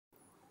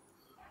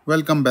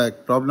Welcome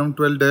back. Problem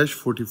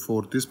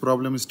 12-44. This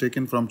problem is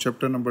taken from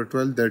chapter number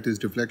 12, that is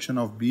deflection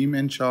of beam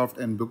and shaft,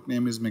 and book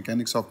name is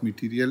Mechanics of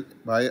Material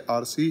by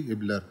R.C.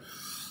 Hibbeler.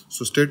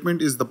 So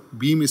statement is the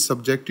beam is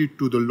subjected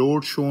to the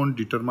load shown,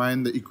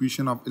 determine the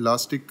equation of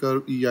elastic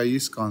curve EI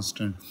is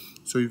constant.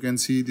 So you can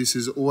see this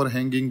is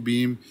overhanging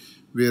beam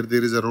where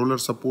there is a roller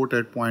support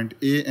at point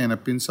A and a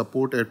pin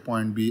support at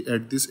point B.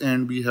 At this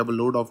end we have a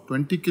load of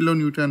 20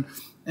 kilonewton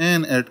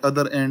and at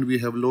other end we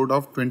have load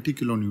of 20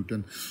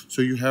 kilonewton.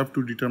 So you have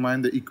to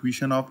determine the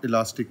equation of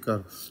elastic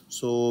curve.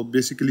 So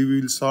basically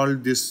we will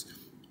solve this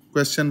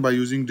question by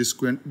using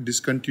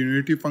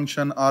discontinuity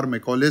function or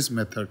Macaulay's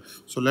method.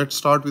 So let's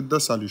start with the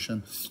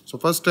solution. So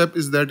first step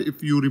is that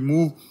if you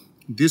remove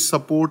this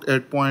support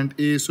at point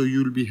A, so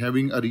you will be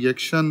having a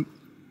reaction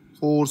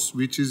force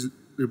which is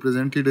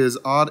represented as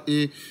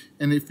RA,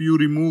 and if you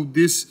remove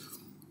this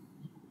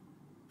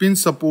pin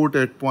support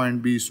at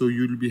point B, so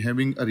you will be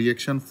having a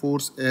reaction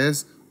force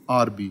as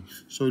RB.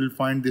 So you'll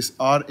find this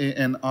RA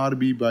and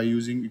RB by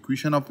using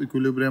equation of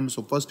equilibrium.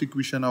 So first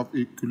equation of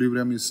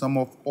equilibrium is sum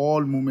of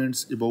all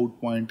moments about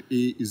point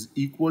A is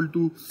equal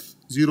to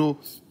 0,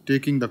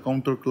 taking the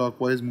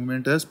counterclockwise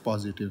movement as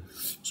positive.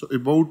 So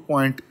about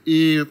point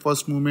A,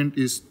 first movement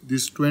is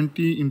this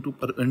 20 into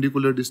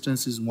perpendicular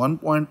distance is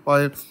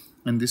 1.5,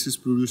 and this is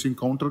producing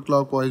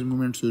counterclockwise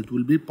movement, so it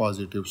will be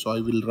positive. So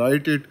I will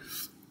write it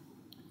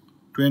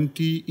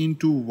 20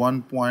 into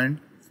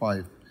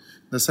 1.5.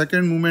 The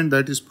second movement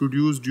that is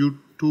produced due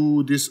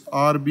to this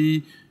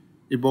RB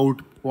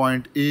about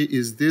point A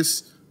is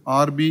this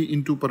RB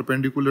into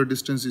perpendicular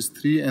distance is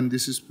 3, and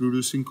this is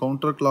producing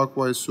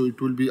counterclockwise, so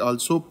it will be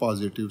also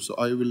positive. So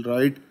I will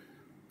write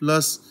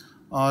plus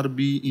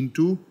RB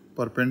into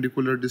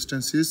perpendicular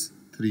distance is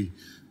 3.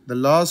 The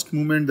last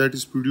movement that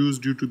is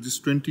produced due to this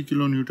 20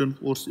 kilonewton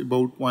force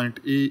about point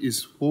A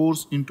is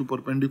force into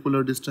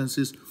perpendicular distance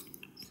is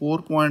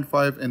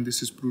 4.5, and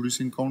this is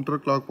producing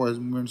counterclockwise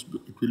movements,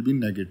 it will be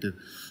negative.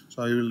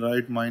 So I will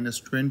write minus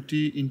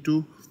 20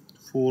 into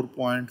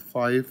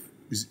 4.5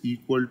 is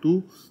equal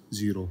to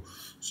 0.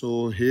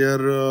 So here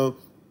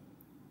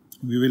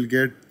we will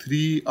get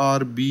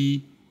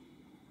 3RB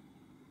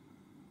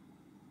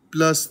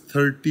plus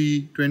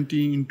 30,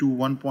 20 into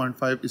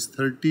 1.5 is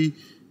 30,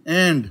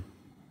 and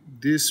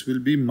this will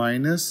be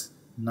minus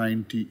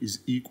 90 is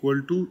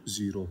equal to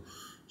 0.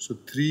 So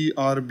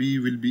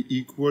 3RB will be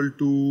equal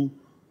to,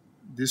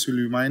 this will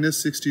be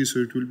minus 60,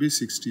 so it will be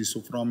 60.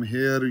 So from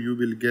here you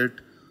will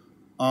get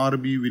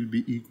RB will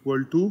be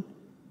equal to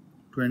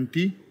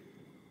 20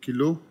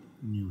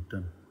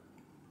 kilonewton.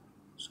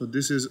 So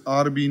this is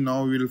RB.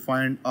 Now we will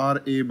find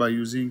RA by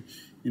using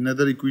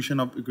another equation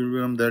of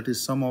equilibrium, that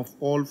is sum of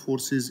all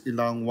forces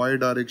along y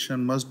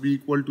direction must be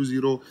equal to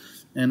 0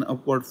 and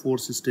upward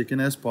force is taken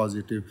as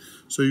positive.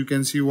 So you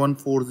can see one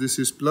force, this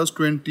is plus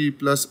 20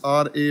 plus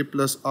RA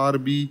plus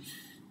RB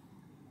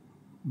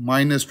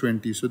minus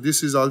 20. So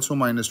this is also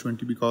minus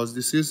 20 because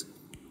this is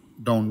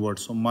downward.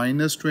 So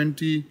minus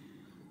 20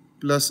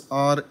 plus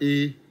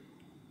RA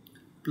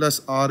plus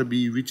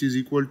RB, which is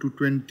equal to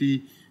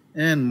 20,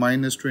 and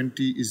minus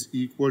 20 is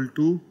equal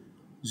to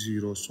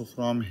 0. So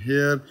from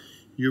here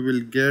you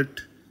will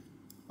get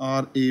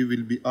RA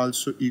will be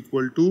also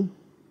equal to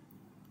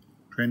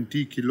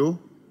 20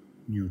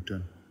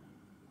 kilonewton.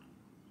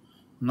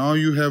 Now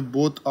you have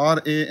both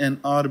RA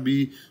and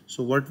RB.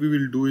 So what we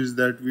will do is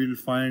that we will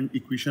find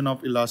equation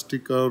of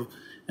elastic curve,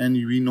 and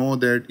we know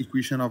that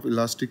equation of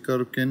elastic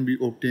curve can be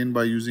obtained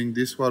by using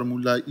this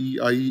formula,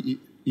 EI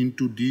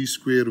into d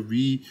square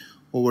V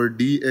over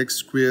dx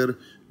square,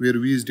 where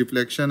V is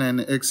deflection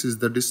and x is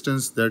the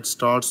distance that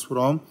starts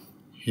from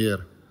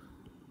here,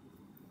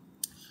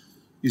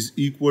 is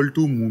equal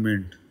to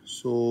moment.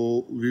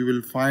 So we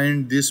will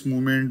find this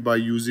moment by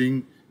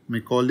using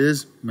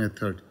Macaulay's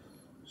method.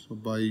 So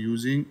by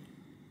using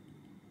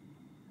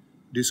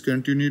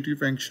discontinuity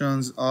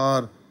functions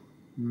or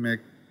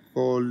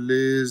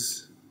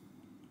Macaulay's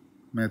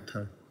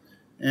method,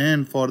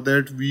 and for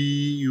that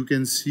you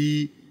can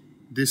see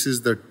this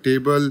is the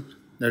table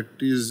that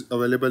is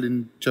available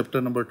in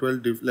chapter number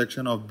 12,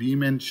 deflection of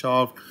beam and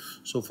shaft.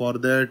 So for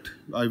that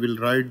I will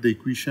write the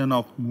equation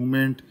of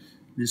moment.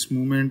 This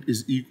moment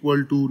is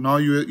equal to, now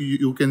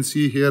you can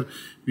see here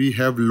we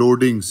have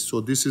loadings. So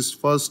this is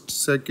first,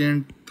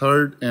 second,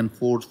 third and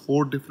four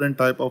different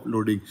type of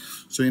loading.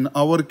 So in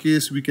our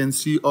case we can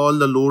see all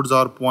the loads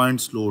are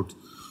points loads.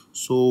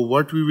 So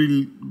what we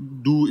will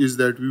do is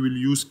that we will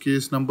use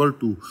case number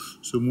 2.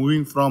 So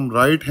moving from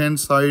right hand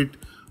side,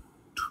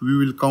 we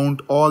will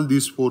count all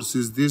these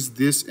forces,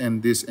 this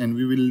and this, and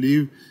we will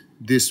leave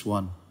this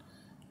one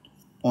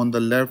on the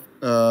left.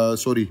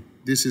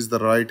 This is the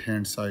right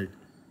hand side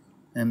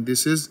and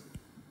this is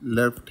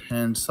left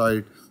hand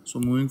side. So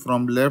moving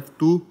from left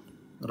to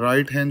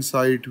right hand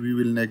side, we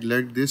will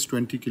neglect this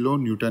 20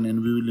 kilonewton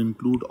and we will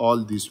include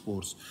all these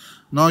force.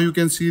 Now you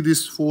can see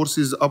this force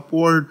is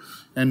upward,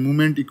 and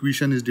moment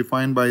equation is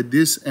defined by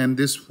this, and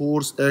this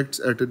force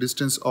acts at a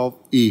distance of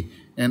A,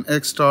 and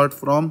x start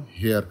from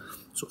here.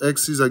 So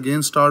x is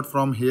again start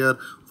from here.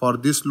 For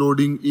this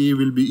loading, A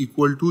will be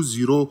equal to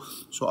 0.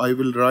 So I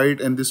will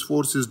write, and this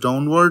force is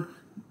downward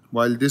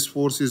while this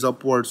force is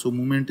upward. So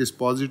movement is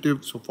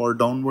positive. So for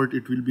downward,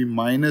 it will be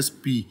minus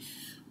P,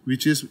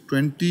 which is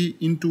 20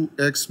 into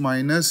x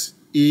minus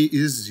A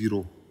is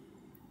 0,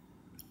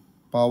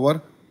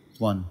 power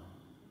 1.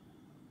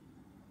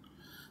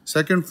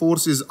 Second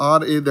force is RA,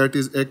 that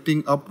is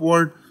acting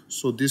upward.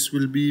 So this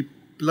will be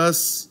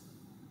plus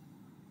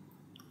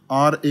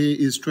RA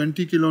is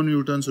 20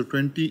 kilonewton, so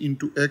 20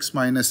 into x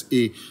minus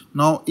A.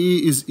 Now A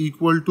is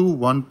equal to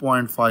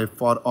 1.5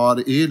 for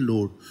RA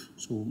load.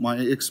 So my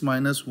x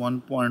minus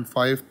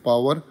 1.5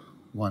 power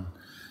 1.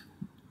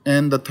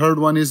 And the third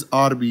one is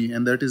RB,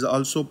 and that is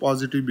also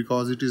positive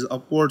because it is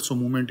upward, so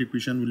movement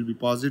equation will be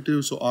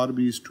positive. So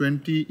RB is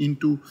 20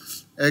 into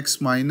x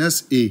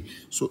minus A.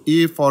 So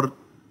A for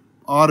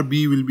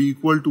RB will be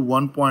equal to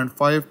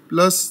 1.5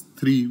 plus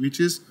 3, which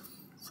is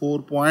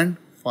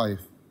 4.5.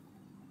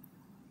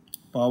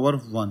 Power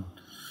 1.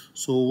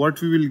 So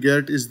what we will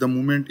get is the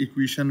moment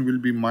equation will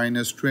be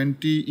minus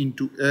 20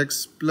 into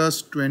x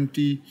plus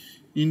 20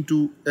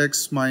 into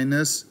x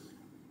minus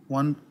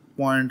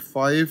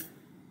 1.5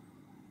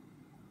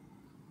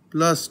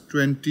 plus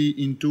 20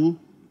 into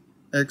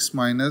x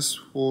minus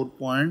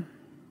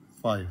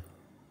 4.5.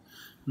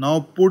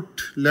 Now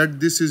let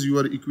this is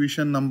your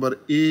equation number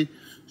A.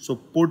 So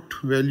put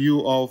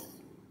value of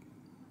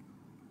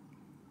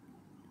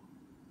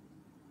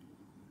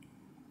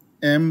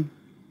M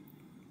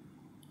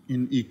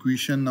in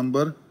equation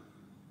number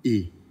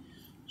A.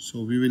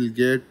 So we will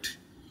get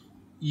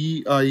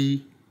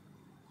EI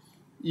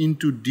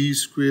into d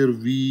square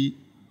V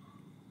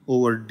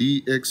over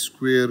dx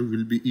square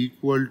will be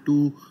equal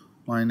to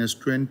minus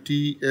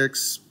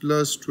 20x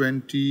plus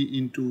 20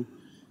 into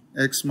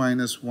x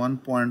minus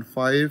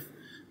 1.5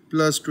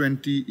 plus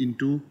 20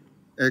 into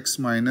x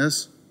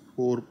minus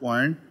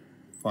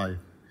 4.5.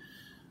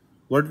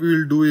 What we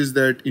will do is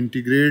that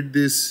integrate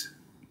this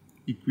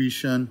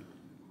equation.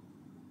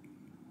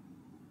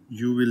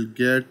 You will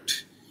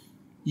get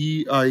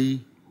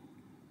EI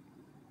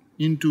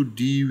into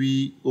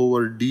dV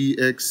over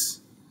dx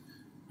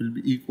will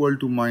be equal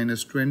to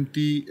minus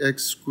 20x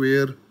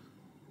square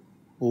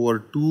over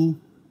 2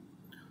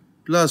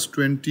 plus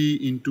 20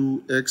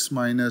 into x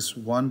minus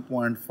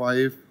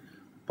 1.5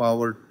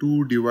 power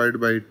 2 divided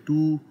by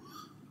 2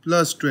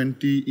 plus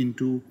 20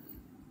 into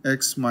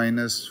x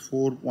minus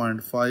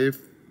 4.5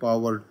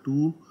 power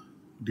 2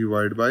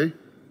 divided by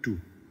 2.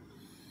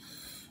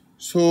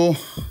 So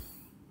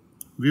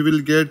we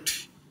will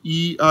get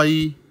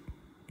EI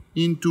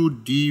into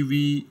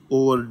dV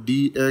over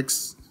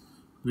dx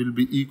will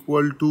be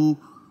equal to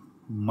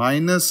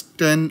minus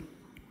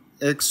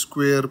 10x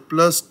square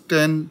plus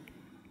 10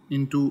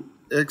 into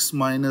x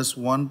minus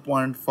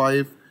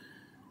 1.5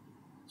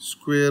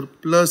 square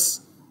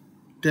plus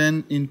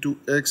 10 into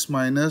x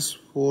minus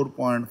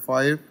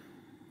 4.5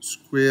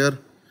 square,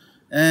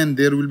 and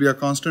there will be a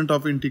constant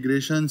of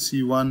integration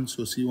C1,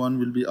 so C1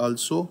 will be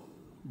also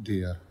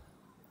there.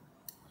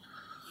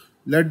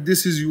 Let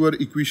this is your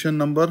equation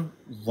number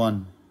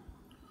 1.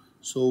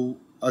 So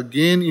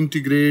again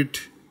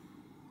integrate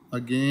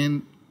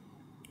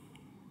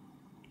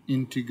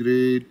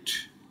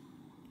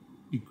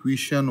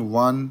equation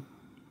 1.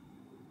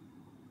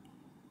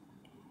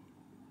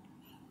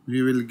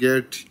 We will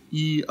get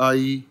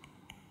EI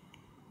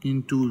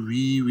into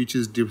V, which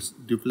is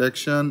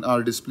deflection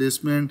or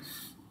displacement,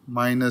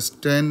 minus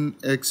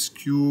 10x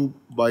cube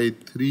by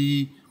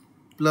 3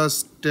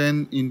 plus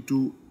 10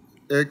 into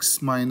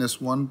x minus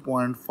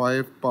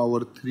 1.5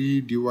 power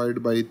 3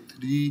 divided by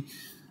 3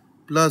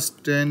 plus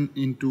 10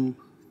 into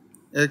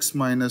x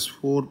minus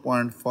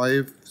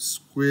 4.5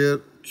 square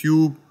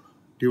cube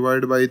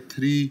divided by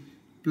 3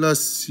 plus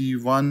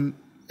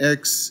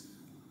C1x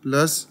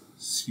plus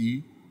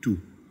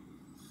C2.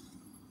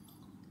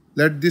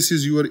 Let this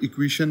is your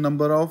equation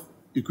number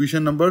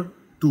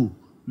 2.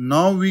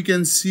 Now we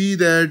can see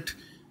that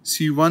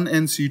C1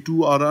 and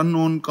C2 are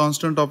unknown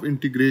constant of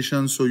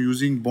integration. So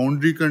using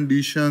boundary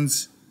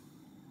conditions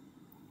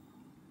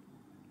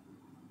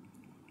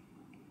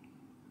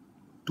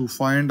to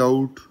find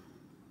out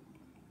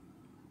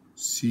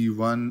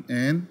C1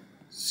 and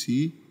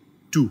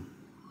C2.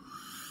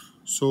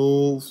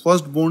 So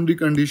first boundary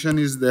condition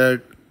is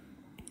that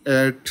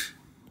at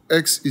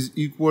x is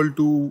equal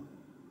to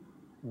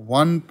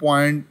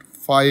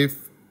 1.5,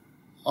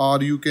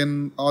 or you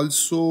can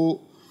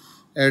also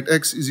at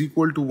x is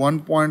equal to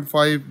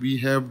 1.5 we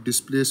have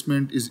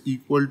displacement is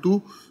equal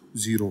to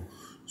 0.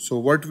 So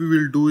what we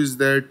will do is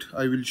that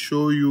I will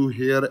show you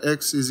here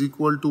x is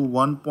equal to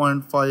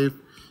 1.5,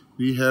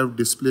 we have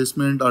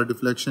displacement or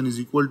deflection is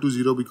equal to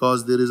 0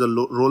 because there is a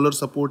roller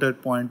support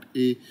at point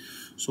A.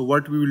 So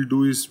what we will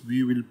do is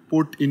we will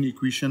put in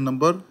equation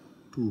number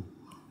 2.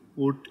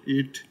 Put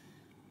it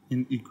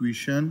in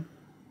equation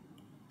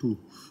 2.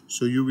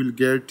 So you will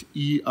get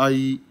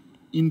EI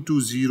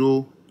into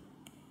 0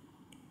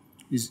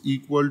 is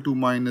equal to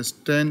minus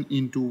 10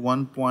 into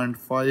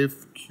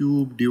 1.5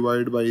 cube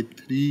divided by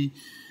 3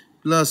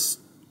 plus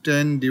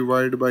 10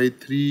 divided by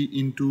 3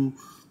 into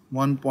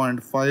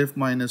 1.5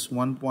 minus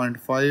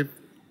 1.5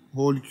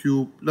 whole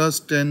cube plus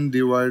 10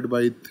 divided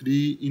by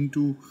 3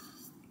 into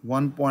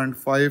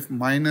 1.5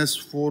 minus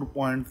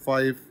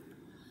 4.5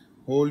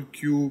 whole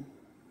cube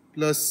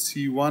plus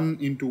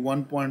C1 into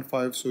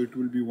 1.5, so it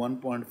will be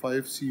 1.5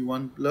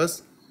 C1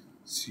 plus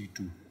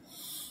C2.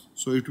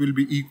 So it will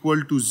be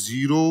equal to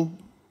 0,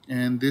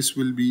 and this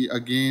will be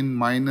again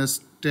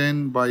minus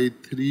 10 by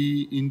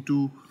 3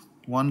 into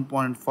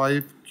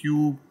 1.5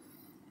 cube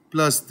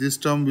plus this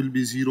term will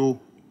be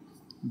 0.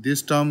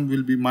 This term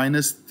will be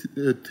minus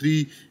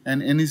 3,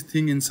 and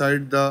anything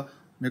inside the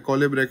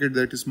Macaulay bracket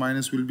that is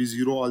minus will be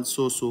 0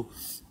 also. So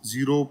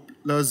 0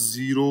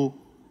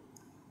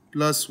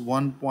 plus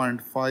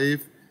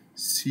 1.5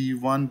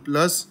 C1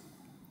 plus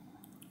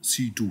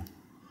C2.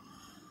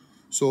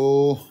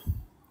 So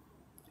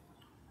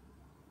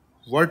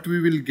what we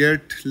will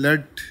get,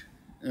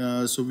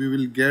 so we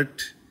will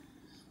get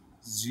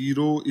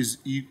 0 is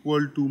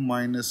equal to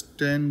minus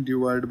 10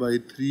 divided by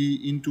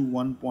 3 into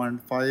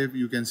 1.5,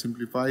 you can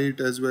simplify it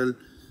as well,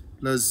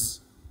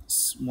 plus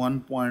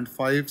 1.5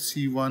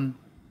 C1,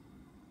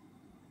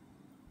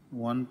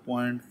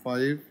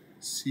 1.5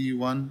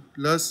 C1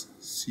 plus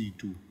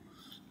C2.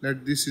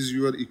 This is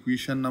your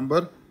equation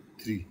number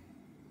 3.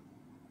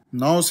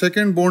 Now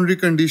second boundary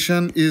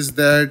condition is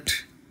that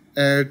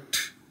at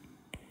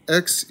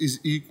x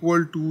is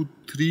equal to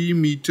 3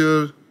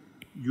 meter,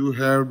 you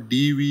have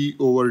dv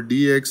over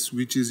dx,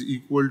 which is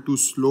equal to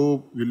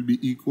slope will be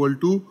equal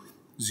to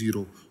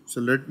 0. So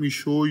let me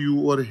show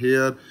you over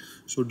here.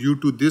 So due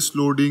to this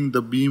loading,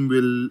 the beam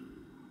will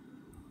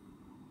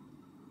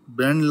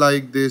bend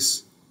like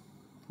this.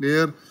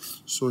 Clear?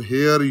 So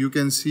here you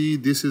can see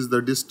this is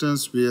the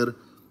distance where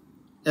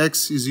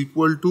x is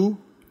equal to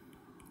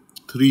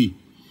 3.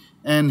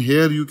 And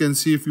here you can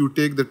see if you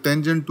take the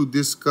tangent to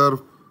this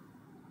curve,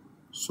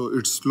 so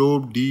its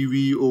slope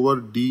dv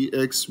over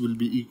dx will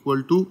be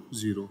equal to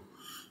 0.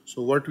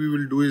 So what we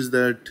will do is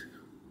that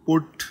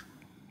put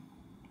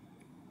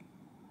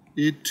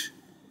it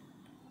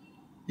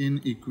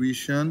in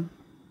equation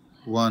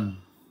 1.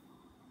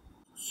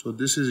 So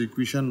this is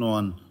equation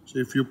 1. So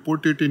if you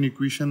put it in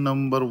equation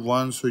number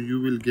 1, so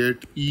you will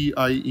get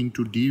ei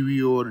into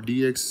dv over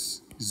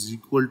dx is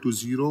equal to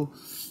 0,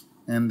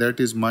 and that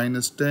is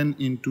minus 10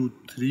 into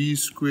 3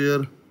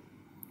 square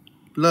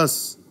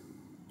plus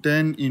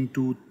 10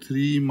 into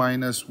 3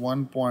 minus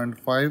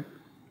 1.5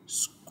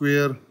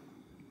 square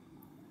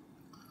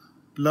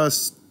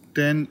plus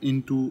 10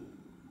 into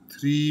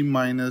 3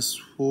 minus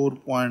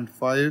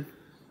 4.5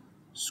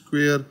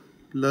 square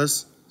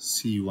plus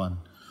C1.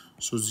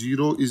 So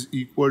 0 is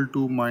equal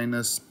to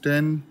minus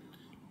 10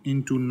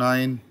 into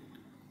 9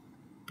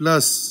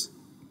 plus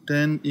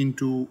 10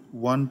 into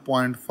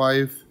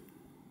 1.5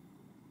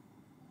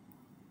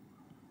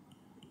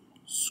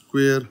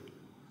 square,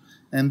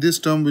 and this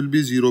term will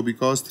be 0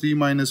 because 3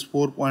 minus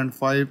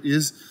 4.5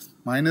 is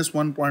minus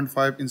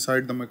 1.5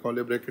 inside the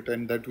Macaulay bracket,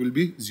 and that will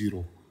be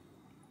 0.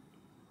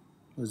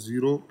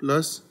 0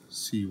 plus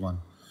C1.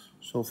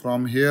 So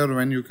from here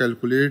when you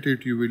calculate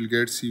it, you will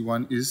get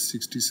C1 is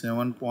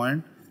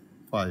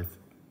 67.5.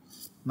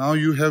 Now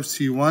you have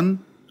C1,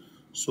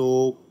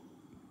 so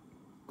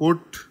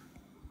put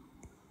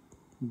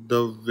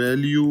the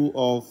value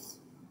of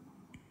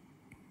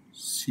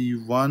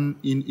C1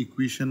 in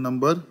equation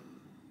number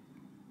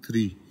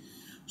 3.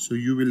 So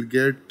you will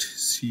get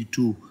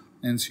C2,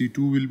 and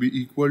C2 will be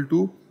equal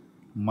to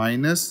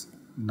minus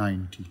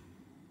 90.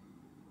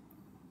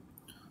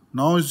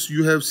 Now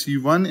you have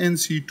C1 and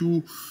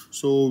C2,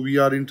 so we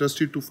are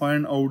interested to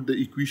find out the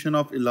equation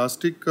of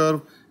elastic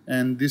curve,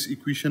 and this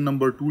equation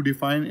number 2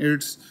 define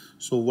it.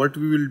 So what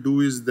we will do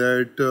is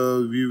that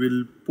we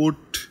will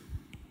put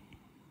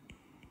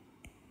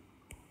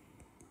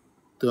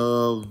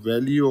the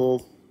value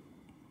of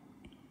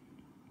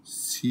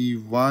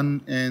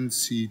C1 and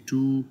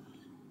C2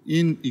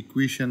 in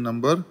equation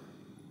number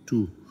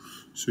 2.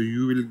 So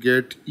you will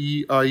get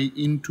ei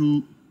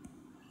into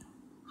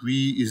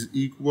V is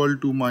equal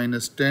to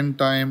minus 10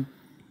 times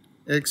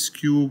x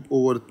cube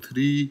over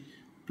 3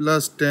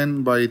 plus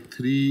 10 by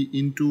 3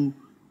 into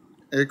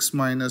x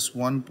minus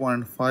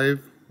 1.5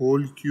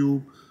 whole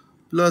cube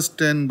plus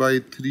 10 by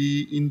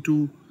 3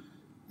 into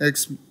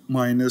x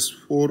minus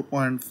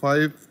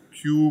 4.5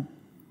 cube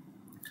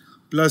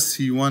plus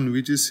C1,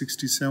 which is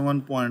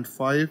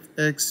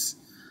 67.5x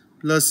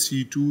plus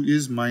C2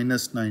 is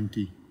minus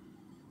 90.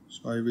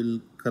 So I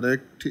will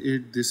correct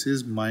it. This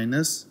is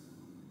minus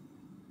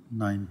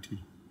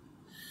 90.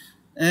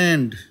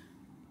 And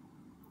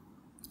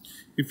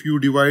if you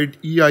divide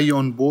ei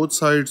on both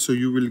sides, so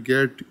you will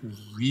get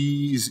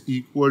V is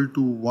equal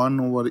to 1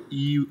 over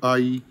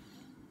ei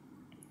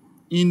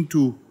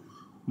into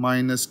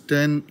minus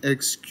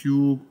 10x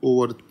cube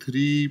over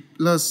 3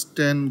 plus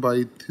 10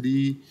 by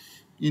 3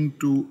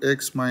 into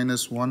x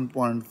minus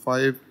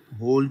 1.5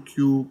 whole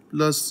cube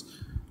plus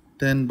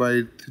 10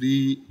 by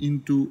 3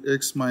 into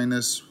x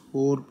minus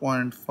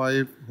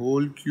 4.5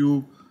 whole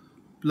cube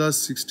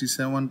plus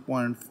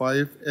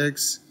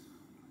 67.5x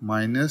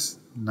minus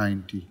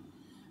 90.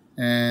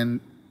 and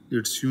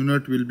its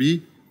unit will be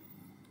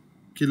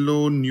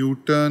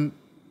kilonewton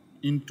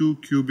into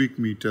cubic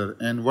meter.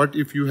 And what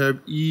if you have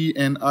E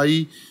and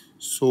I?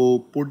 So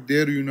put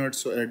their units,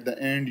 so at the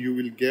end you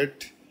will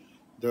get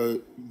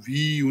the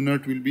V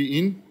unit will be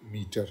in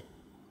meter,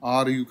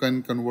 or you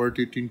can convert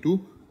it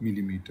into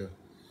millimeter.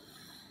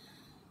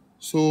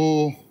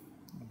 So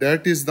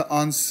that is the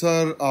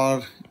answer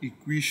or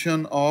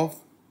equation of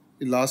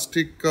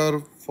elastic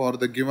curve for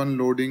the given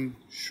loading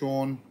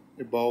shown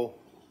above,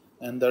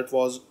 and that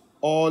was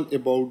all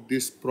about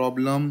this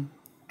problem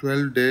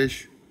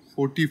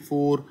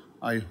 12-44.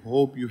 I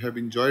hope you have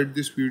enjoyed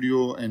this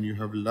video and you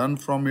have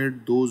learned from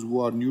it. Those who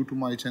are new to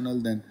my channel,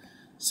 then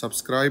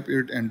subscribe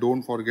it and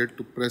don't forget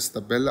to press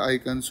the bell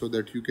icon so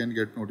that you can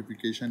get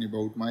notification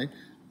about my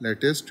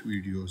latest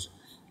videos.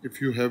 If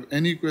you have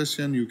any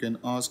question, you can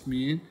ask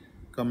me in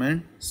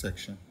comment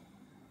section.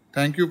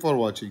 Thank you for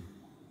watching.